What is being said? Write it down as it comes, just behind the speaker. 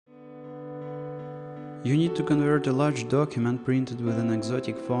You need to convert a large document printed with an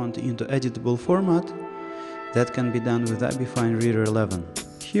exotic font into editable format. That can be done with ABBYY FineReader 11.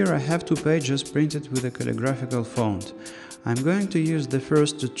 Here I have 2 pages printed with a calligraphical font. I'm going to use the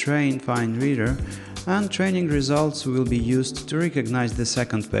first to train FineReader, and training results will be used to recognize the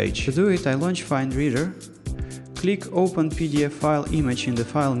second page. To do it, I launch FineReader, click Open PDF file image in the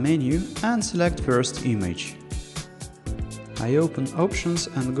File menu and select first image. I open Options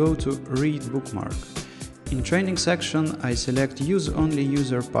and go to Read Bookmark. In Training section, I select Use Only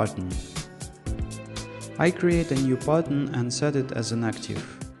User Pattern. I create a new pattern and set it as an active.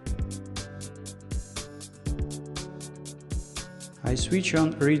 I switch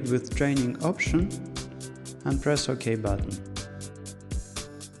on Read with Training option and press OK button.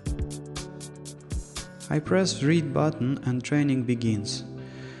 I press Read button and training begins.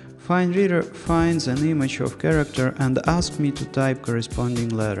 FineReader finds an image of character and asks me to type corresponding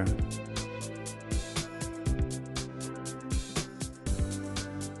letter.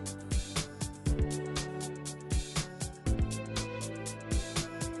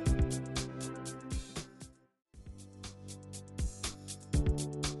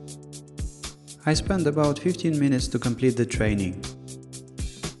 I spent about 15 minutes to complete the training.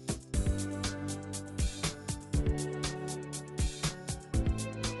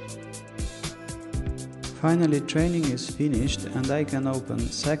 Finally, training is finished and I can open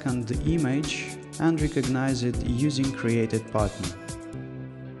second image and recognize it using created pattern.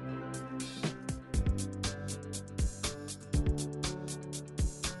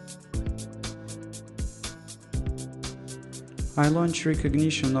 I launch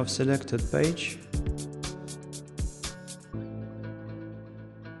recognition of selected page.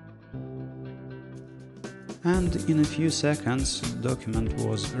 And in a few seconds, the document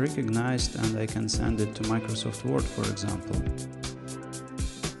was recognized and I can send it to Microsoft Word, for example.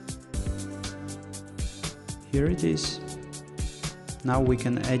 Here it is. Now we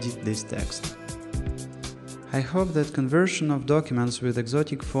can edit this text. I hope that conversion of documents with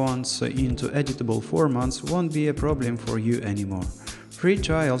exotic fonts into editable formats won't be a problem for you anymore. Free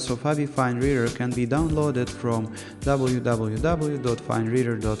trials of ABBYY FineReader can be downloaded from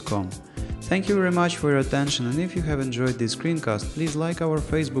www.finereader.com. Thank you very much for your attention, and if you have enjoyed this screencast, please like our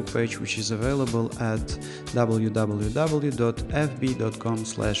Facebook page, which is available at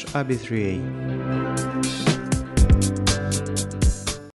www.fb.com/abby3a.